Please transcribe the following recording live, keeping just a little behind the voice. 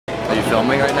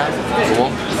filming right now.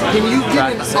 Cool. Can you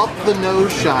get an up the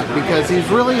nose shot, because he's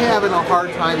really having a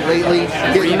hard time lately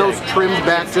getting those trims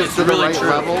back just to the right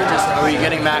level. Are you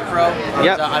getting macro?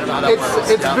 Yep. I don't know how that works.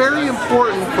 It's very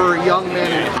important for a young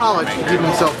man in college to keep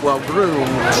himself well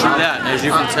groomed. True that, as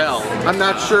you can tell. I'm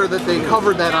not sure that they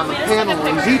covered that on the panel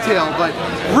in detail, but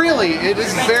really it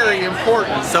is very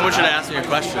important. Someone should ask me a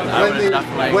question.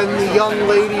 When the young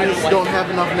ladies don't have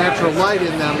enough natural light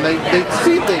in them, they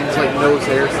see things like nose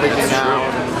hair sticking out.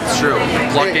 It's true.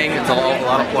 Plucking, it's a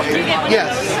lot of plucking.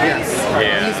 Yes, yes.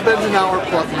 Yeah. He spends an hour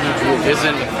plucking each week. It's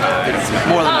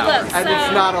more than that. And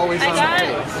it's not always on the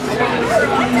face.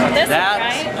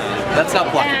 That's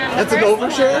not plucking. That's an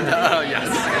overshare? Oh, yes.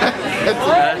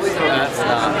 That's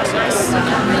not.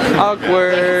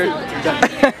 Awkward.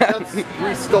 That's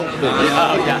resculpting.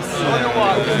 Oh, yes.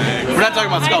 We're not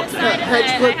talking about sculpting.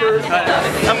 Hedge clippers.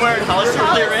 I'm wearing Hollister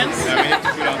clearance.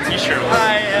 T-shirt.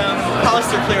 I am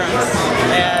Hollister clearance.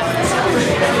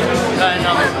 And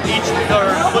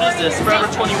what is this? Forever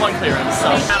 21 clearance. So.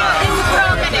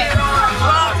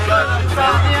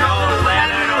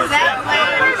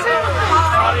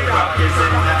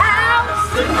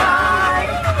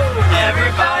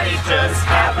 Everybody just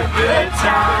have a good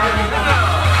time,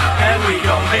 and we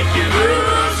gon' make you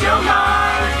lose your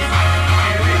mind.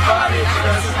 Everybody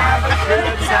just have a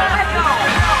good time.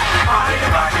 Party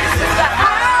rock is in the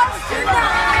house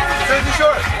tonight. Jersey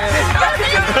Shore.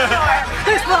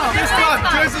 This one,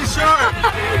 Jersey Shore.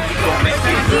 Gonna make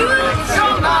you lose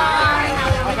your mind.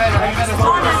 I just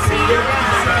wanna see you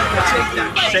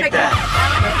Shake that.